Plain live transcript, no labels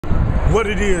What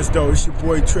it is though, it's your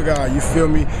boy Trigaaah, you feel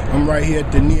me? I'm right here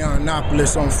at the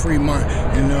Neonopolis on Fremont,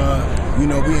 and you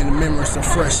know, we in the memories of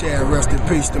Fresh Air. Rest in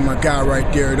peace to my guy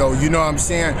right there though, you know what I'm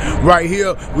saying? Right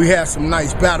here, we had some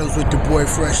nice battles with the boy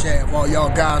Fresh Air. All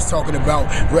y'all guys talking about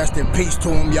rest in peace to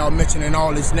him, y'all mentioning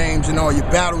all his names and all your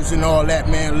battles and all that,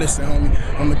 man. Listen,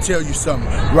 homie, I'm gonna tell you something.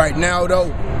 Right now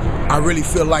though, I really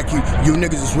feel like you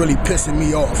niggas is really pissing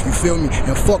me off, you feel me?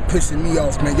 And fuck pissing me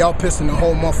off, man. Y'all pissing the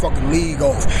whole motherfucking league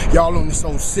off. Y'all on this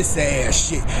old sis ass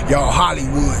shit. Y'all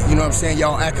Hollywood, you know what I'm saying?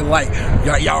 Y'all acting like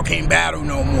y'all can't battle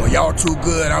no more. Y'all too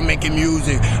good. I'm making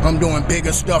music. I'm doing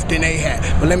bigger stuff than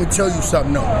AHAT. But let me tell you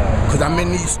something though, cause I'm in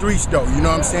these streets though, you know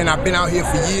what I'm saying? I've been out here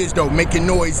for years though, making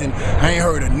noise, and I ain't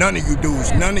heard of none of you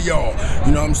dudes, none of y'all,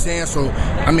 you know what I'm saying? So,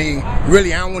 I mean,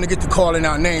 really, I don't want to get to calling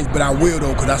out names, but I will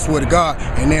though, cause I swear to God,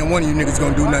 and then one of you niggas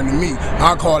gonna do nothing to me.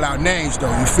 I'll call out names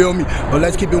though, you feel me? But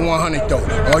let's keep it 100 though.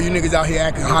 All you niggas out here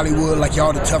acting Hollywood like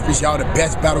y'all the toughest, y'all the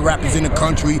best battle rappers in the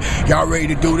country, y'all ready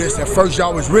to do this. At first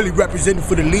y'all was really representing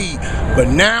for the league, but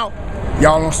now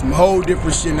y'all on some whole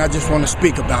different shit, and I just want to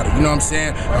speak about it, you know what I'm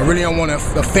saying? I really don't want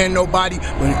to offend nobody,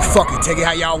 but fuck it, take it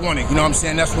how y'all want it, you know what I'm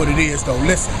saying? That's what it is though.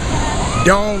 Listen,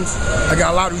 Domes, I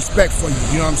got a lot of respect for you,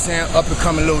 you know what I'm saying? Up and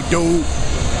coming little dude.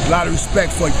 A lot of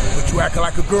respect for you, but you acting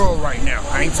like a girl right now.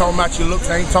 I ain't talking about your looks,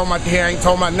 I ain't talking about the hair, I ain't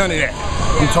talking about none of that.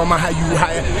 I'm talking about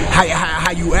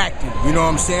how you acting, you know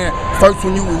what I'm saying? First,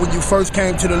 when you first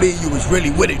came to the league, you was really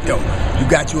with it though. You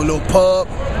got you a little pub,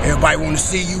 everybody want to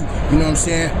see you, you know what I'm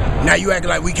saying? Now you acting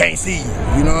like we can't see you,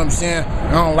 you know what I'm saying?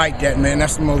 I don't like that, man.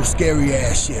 That's the most scary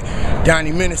ass shit.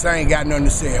 Donnie Menace, I ain't got nothing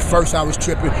to say. At first I was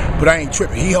tripping, but I ain't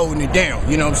tripping. He holding it down,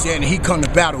 you know what I'm saying? And he come to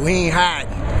battle, he ain't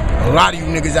hiding. A lot of you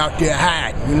niggas out there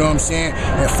hiding, you know what I'm saying?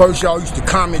 At first y'all used to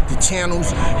comment the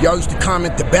channels, y'all used to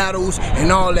comment the battles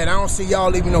and all that. I don't see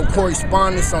y'all leaving no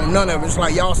correspondence on none of it. It's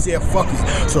like y'all said fuck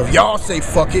it. So if y'all say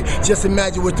fuck it, just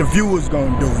imagine what the viewers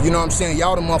gonna do. You know what I'm saying?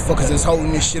 Y'all the motherfuckers that's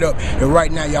holding this shit up, and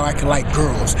right now y'all acting like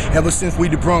girls. Ever since we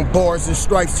brung bars and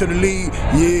stripes to the league,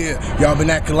 yeah, y'all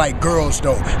been acting like girls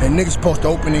though. And niggas supposed to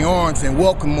open their arms and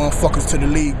welcome motherfuckers to the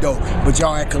league though, but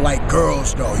y'all acting like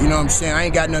girls though. You know what I'm saying? I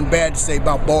ain't got nothing bad to say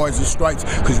about bars and stripes,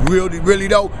 cause really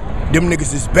though, them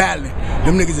niggas is battling.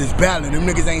 Them niggas is battling. Them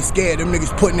niggas ain't scared. Them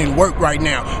niggas putting in work right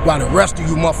now. While the rest of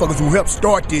you motherfuckers who helped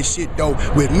start this shit though,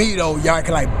 with me though, y'all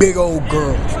acting like big old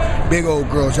girls. Big old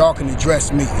girls. Y'all can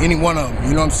address me. Any one of them.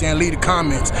 You know what I'm saying? Leave the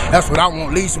comments. That's what I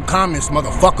want. Leave some comments,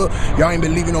 motherfucker. Y'all ain't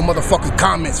been leaving no motherfucking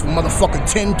comments for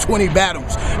motherfucking 10, 20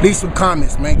 battles. Leave some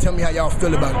comments, man. Tell me how y'all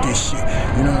feel about this shit.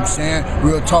 You know what I'm saying?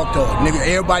 Real talk though. Nigga,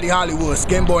 everybody Hollywood.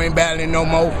 Skin Boy ain't battling no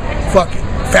more. Fuck it.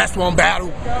 Fast won't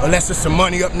battle unless there's some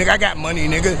money up, nigga. I got money,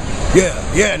 nigga.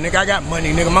 Yeah, nigga, I got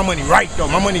money, nigga. My money right though.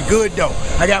 My money good though.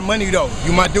 I got money though.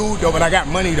 You my dude though, but I got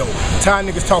money though. Tired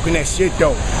niggas talking that shit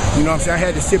though. You know what I'm saying? I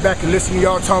had to sit back and listen to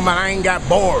y'all talking about I ain't got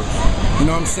bars. You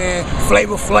know what I'm saying?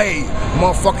 Flavor Flav,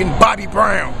 motherfucking Bobby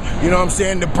Brown. You know what I'm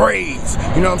saying? The braids.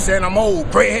 You know what I'm saying? I'm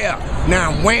old, gray hair.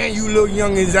 Now I'm wearing you little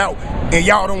youngins out, and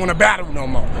y'all don't want to battle no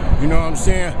more. You know what I'm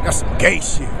saying? That's some gay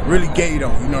shit. Really gay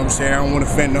though. You know what I'm saying? I don't want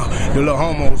to offend the little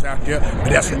homos out there, but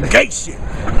that's some gay shit.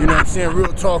 You know what I'm saying?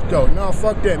 Real talk though. No,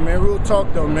 fuck that, man. Real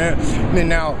talk though, man. And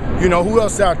now, you know, who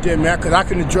else out there, man? Cause I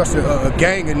can address a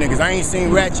gang of niggas. I ain't seen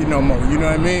Ratchet no more. You know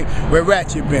what I mean? Where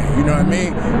Ratchet been? You know what I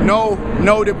mean?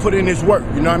 No, they put in his work.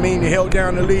 You know what I mean? He held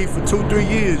down the league for 2-3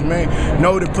 years, man.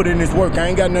 No, they put in his work. I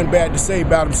ain't got nothing bad to say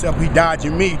about himself. He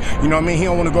dodging me. You know what I mean? He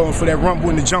don't want to go for that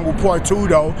Rumble in the Jungle Part 2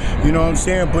 though. You know what I'm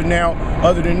saying? But now,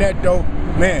 other than that though,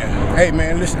 man, hey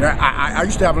man, listen, I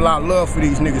used to have a lot of love for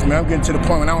these niggas, man. I'm getting to the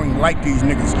point when I don't even like these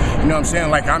niggas. You know what I'm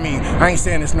saying? Like, I mean, I ain't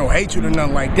saying there's no hatred or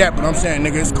nothing like that, but I'm saying,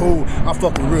 nigga, it's cool. I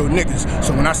fuck with real niggas.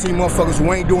 So when I see motherfuckers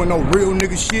who ain't doing no real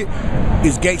nigga shit,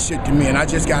 it's gay shit to me, and I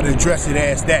just gotta address it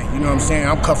as that. You know what I'm saying?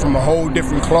 I'm cut from a whole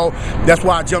different cloth. That's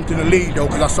why I jumped in the league though,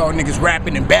 cause I saw niggas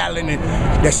rapping and battling, and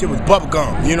that shit was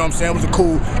bubblegum. You know what I'm saying? It was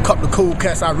a couple of cool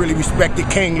cats I really respected.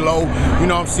 King Low, you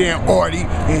know what I'm saying? Artie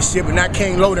and shit, but not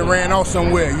King Low that ran off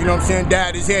somewhere. You know what I'm saying?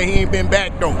 Dyed his hair. He ain't been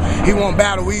back though. He won't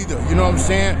battle either. You know what I'm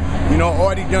saying? You know,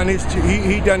 Artie done his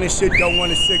he done his shit though,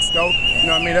 1-6 though. You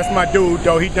know what I mean? That's my dude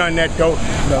though. He done that though.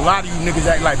 But a lot of you niggas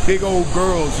act like big old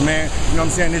girls, man. You know what I'm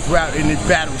saying? This rap in this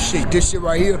battle shit. This shit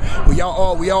right here, we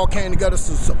all came together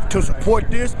to support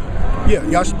this. yeah,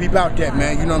 y'all should be about that,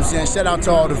 man. You know what I'm saying? Shout out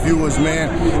to all the viewers,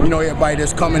 man. You know, everybody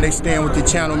that's coming, they staying with the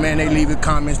channel, man. They leaving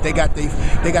comments. They got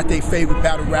their favorite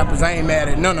battle rappers. I ain't mad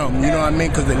at none of them, you know what I mean?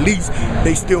 Because at least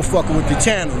they still fucking with the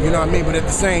channel, you know what I mean? But at the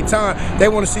same time, they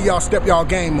want to see y'all step y'all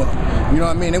game up. You know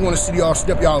what I mean? They want to see y'all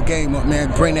step y'all game up,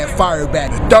 man. Bring that fire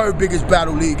back. The third biggest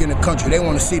battle league in the country. They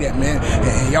want to see that, man.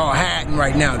 And y'all hiding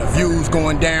right now. The views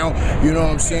going down. You know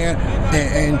what I'm saying?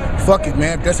 And fuck it,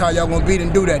 man. If that's how y'all gonna be,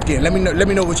 then do that then. Let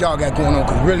me know what y'all got going on.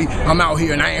 Cause really, I'm out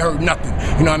here and I ain't heard nothing.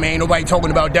 You know what I mean? Ain't nobody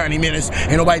talking about Donnie Menace.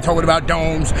 Ain't nobody talking about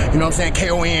Domes. You know what I'm saying?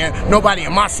 K.O.N. Nobody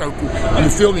in my circle. You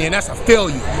feel me? And that's a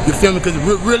failure. You feel me? Because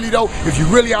really though, if you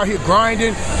really out here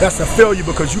grinding, that's a failure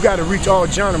because you gotta reach all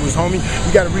genres, homie.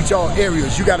 You gotta reach all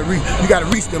areas. You gotta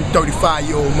reach them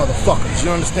 35-year-old motherfuckers. You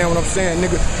understand what I'm saying,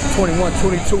 nigga? 21,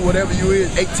 22, whatever you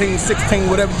is, 18, 16,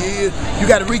 whatever you is. You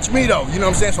gotta reach me though. You know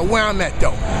what I'm saying? So where I'm at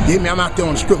though? You hear me? I'm out there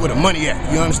on the strip where the money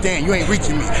at. You understand? You ain't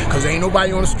reaching me because ain't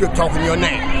nobody on the strip talking your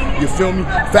name. You feel me?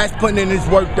 Fatz putting in his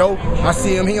work though. I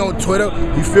see him. He on Twitter.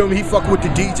 You feel me? He fucking with the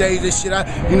DJs and shit. A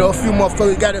few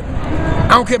motherfuckers gotta.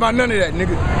 I don't care about none of that,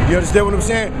 nigga. You understand what I'm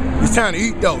saying? It's time to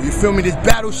eat though. You feel me? This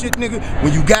battle shit, nigga.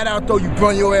 When you got out though, you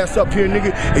brung your ass up here,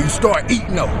 nigga, and you start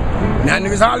eating though. Now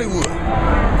niggas Hollywood.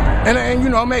 And you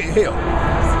know, mate, hell.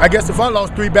 I guess if I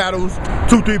lost 3 battles,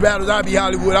 2-3 battles, I'd be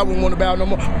Hollywood. I wouldn't want to battle no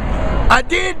more. I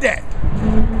did that.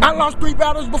 I lost 3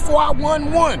 battles before I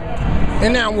won 1.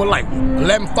 And now we're like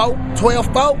 11-4,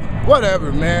 12-4,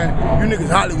 whatever, man. You niggas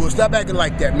Hollywood, stop acting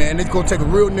like that, man. It's gonna take a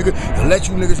real nigga to let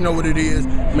you niggas know what it is.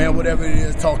 Man, whatever it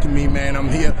is, talk to me, man. I'm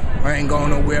here. I ain't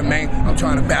going nowhere, man. I'm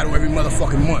trying to battle every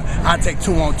motherfucking month. I take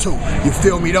 2 on 2. You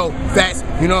feel me though? Fatz,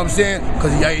 you know what I'm saying?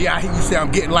 Cause yeah, I hear you say I'm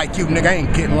getting like you, nigga. I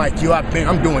ain't getting like you.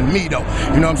 I'm doing me though.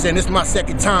 You know what I'm saying? This is my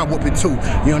second time whooping 2.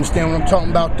 You understand what I'm talking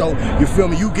about though? You feel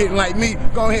me? You getting like me?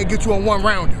 Go ahead and get you on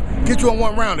 1-rounder. Get you on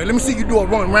 1-rounder. Let me see you do a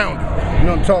 1-rounder. You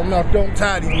know what I'm talking about? Don't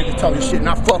tie these niggas talking shit. And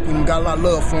I fuck with them, got a lot of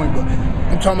love for him, but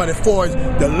I'm talking about as far as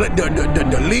the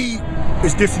league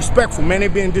is disrespectful, man. They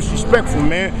being disrespectful,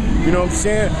 man. You know what I'm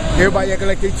saying? Everybody acting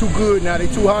like they too good now. They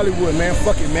too Hollywood, man.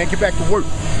 Fuck it, man. Get back to work.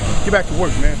 Get back to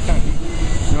work, man. It's time to eat.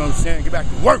 You know what I'm saying? Get back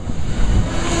to work.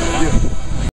 Yeah.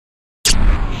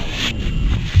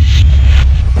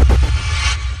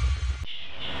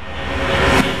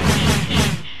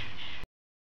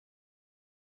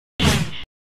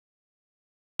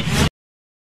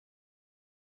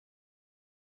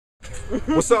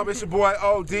 What's up? It's your boy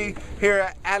OD here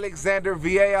at Alexander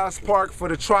Viejas Park for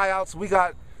the tryouts. We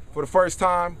got, for the first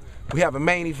time, we have a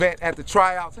main event at the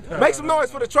tryouts. Make some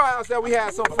noise for the tryouts that we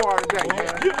had so far today, man.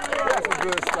 That's some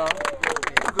good stuff.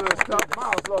 Some good stuff.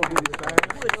 Miles Low did his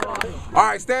thing. All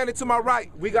right, standing to my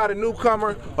right, we got a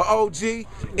newcomer, an OG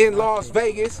in Las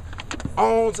Vegas,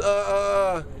 owns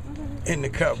In the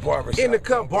Cut Barbershop. In the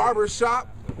Cut Barbershop.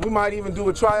 We might even do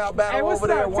a tryout battle over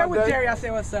there one day. Tell Jerry I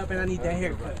said what's up and I need that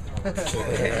haircut.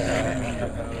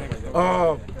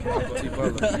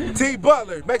 T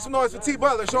Butler. Make some noise for T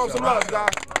Butler. Show him some love, guys.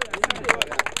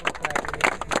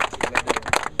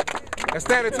 And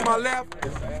standing to my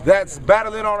left, that's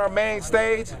battling on our main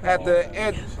stage at the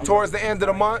end, towards the end of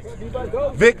the month.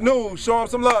 Vicknewz. Show him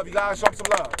some love, you guys. Show him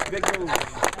some love.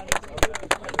 Vicknewz.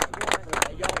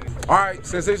 All right,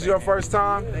 since this is your first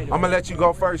time, I'm gonna let you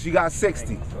go first. You got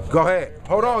 60. Go ahead.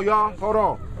 Hold on, y'all. Hold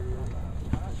on.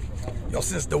 Yo,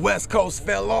 since the West Coast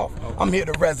fell off, I'm here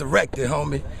to resurrect it,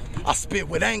 homie. I spit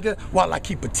with anger while I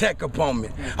keep a tech up on me.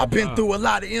 I've been through a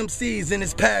lot of MCs in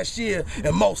this past year,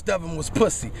 and most of them was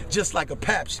pussy, just like a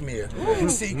pap smear.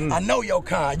 See, I know your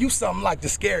kind, you something like the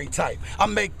scary type. I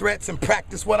make threats and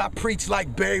practice what I preach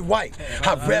like Barry White.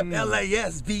 I rep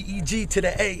LASVEG to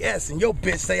the AS, and your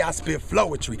bitch say I spit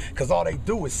flowetry, cause all they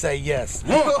do is say yes.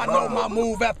 I know my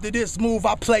move after this move,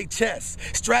 I play chess.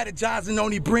 Strategizing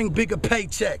only bring bigger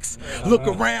paychecks. Look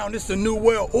around, it's a new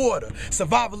world order.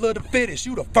 Survival of the fittest,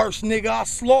 you the first nigga I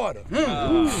slaughter.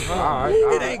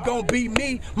 It ain't gonna be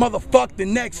me, motherfuck the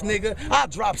next nigga. I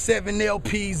drop 7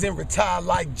 LPs and retire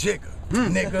like Jigga,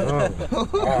 nigga.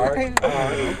 All right,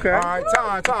 okay. All right,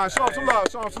 time. Show him some love,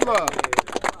 show him some love.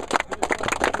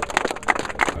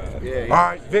 All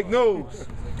right, Vicknewz.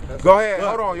 Go ahead,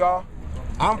 hold on, y'all.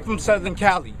 I'm from Southern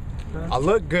Cali. I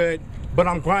look good, but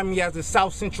I'm grimy as the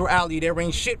South Central Alley. There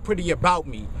ain't shit pretty about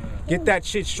me. Get that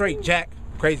shit straight, Jack.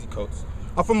 Crazy Coats.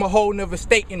 I'm from a whole nother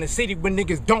state in the city where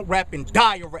niggas don't rap and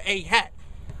die over AHAT.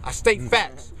 I state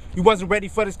facts. You wasn't ready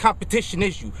for this competition,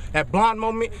 is you? That blonde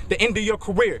moment, the end of your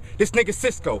career. This nigga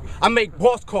Cisco. I make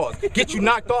boss calls, get you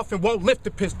knocked off and won't lift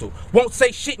the pistol. Won't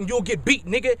say shit and you'll get beat,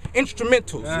 nigga.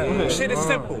 Instrumentals. Shit is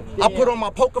simple. I put on my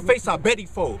poker face, I bet he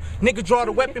fold. Nigga draw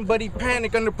the weapon, but he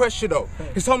panic under pressure though.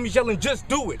 His homies yelling, just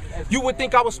do it. You would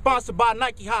think I was sponsored by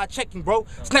Nike, high checking, bro.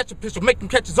 Snatch a pistol, make him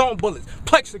catch his own bullets.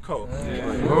 Plexico.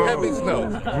 Heavens no.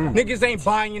 Niggas ain't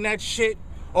buying that shit.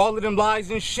 All of them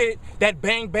lies and shit. That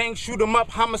bang bang, shoot 'em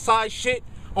up, homicide shit.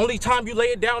 Only time you lay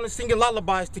it down and singing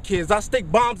lullabies to kids. I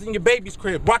stick bombs in your baby's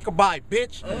crib. Rockabye,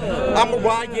 bitch. I'm a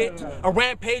riot, a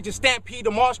rampage, a stampede,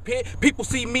 a marsh pit. People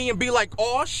see me and be like,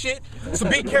 oh shit. So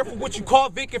be careful what you call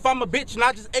Vic. If I'm a bitch and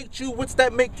I just ate you, what's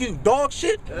that make you? Dog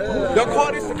shit? Y'all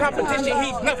call this a competition,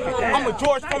 he's nothing. I'm a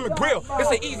George from a grill.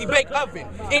 It's an easy bake oven.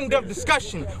 End of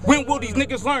discussion. When will these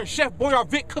niggas learn? Chef Boyard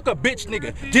Vic cook a bitch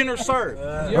nigga. Dinner served.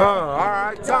 All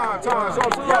right, time. So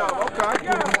to go.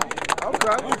 Okay.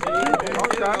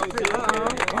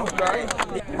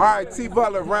 All right, T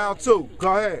Butler, round 2.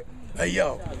 Go ahead. Hey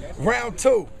yo, round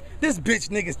 2. This bitch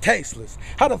nigga's tasteless.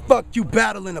 How the fuck you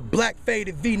battling a black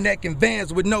faded V-neck and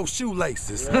Vans with no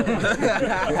shoelaces?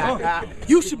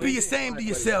 You should be ashamed of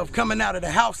yourself coming out of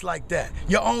the house like that.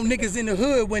 Your own niggas in the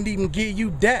hood wouldn't even give you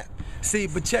dap. See,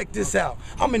 but check this out.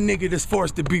 I'm a nigga that's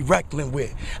forced to be reckless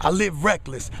with. I live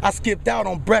reckless. I skipped out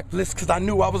on breakfast because I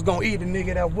knew I was gonna eat a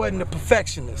nigga that wasn't a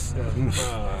perfectionist.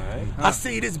 I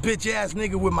see this bitch ass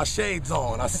nigga with my shades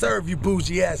on. I serve you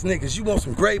bougie ass niggas. You want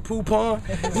some Grey Poupon?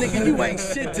 Nigga, you ain't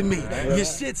shit to me. Your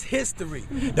shit's history.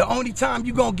 The only time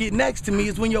you gonna get next to me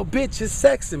is when your bitch is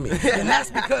sexing me. And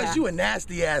that's because you a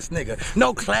nasty ass nigga.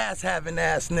 No class having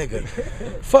ass nigga.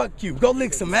 Fuck you. Go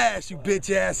lick some ass, you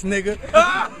bitch ass nigga.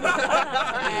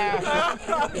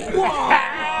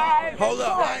 Hold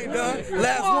up, I ain't done.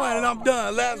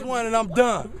 Last one and I'm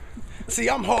done. See,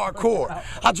 I'm hardcore.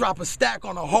 I drop a stack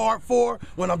on a hard 4.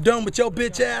 When I'm done with your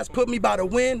bitch ass, put me by the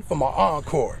win for my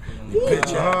encore.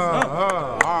 Bitch ass.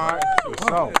 All right.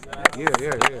 So,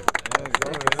 yeah.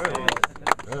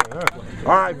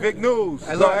 All right,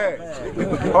 Vicknewz. Go ahead.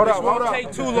 Hold up. Won't take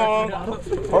too long.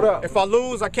 Hold up. If I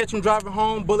lose, I catch him driving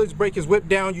home. Bullets break his whip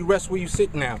down. You rest where you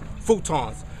sit now.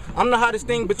 Futons. I'm the hottest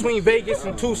thing between Vegas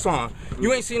and Tucson.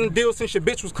 You ain't seen the deal since your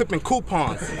bitch was clipping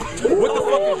coupons. What the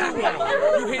fuck is you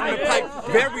on? You hitting the pipe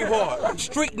very hard.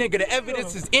 Street nigga, the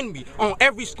evidence is in me on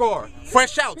every scar.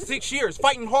 Fresh out, 6 years,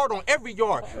 fighting hard on every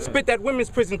yard. Spit that women's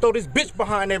prison, throw this bitch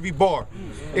behind every bar.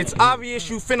 It's obvious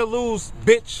you finna lose,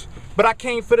 bitch. But I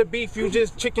came for the beef, you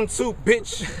just chicken soup,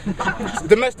 bitch.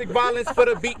 Domestic violence for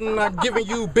the beating, I'm giving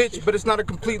you, bitch. But it's not a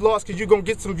complete loss, cause you gonna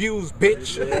get some views,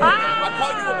 bitch. I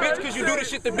call you a bitch cause you do the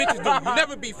shit that bitches do. You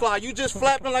never be fly, you just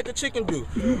flapping like a chicken do.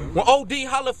 When OD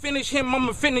holla finish him,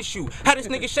 I'ma finish you. Had this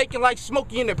nigga shaking like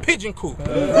Smokey in a pigeon coop.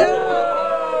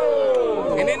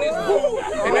 And in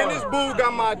this boo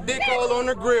got my dick all on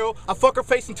her grill. I fuck her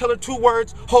face and tell her 2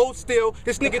 words, hold still.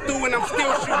 This nigga through and I'm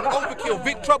still shooting overkill.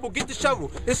 Vic trouble, get the shovel.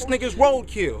 This nigga's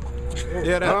roadkill.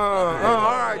 Yeah, that. All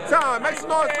right, time. Make some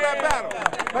noise for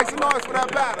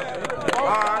that battle. All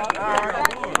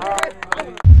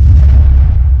right.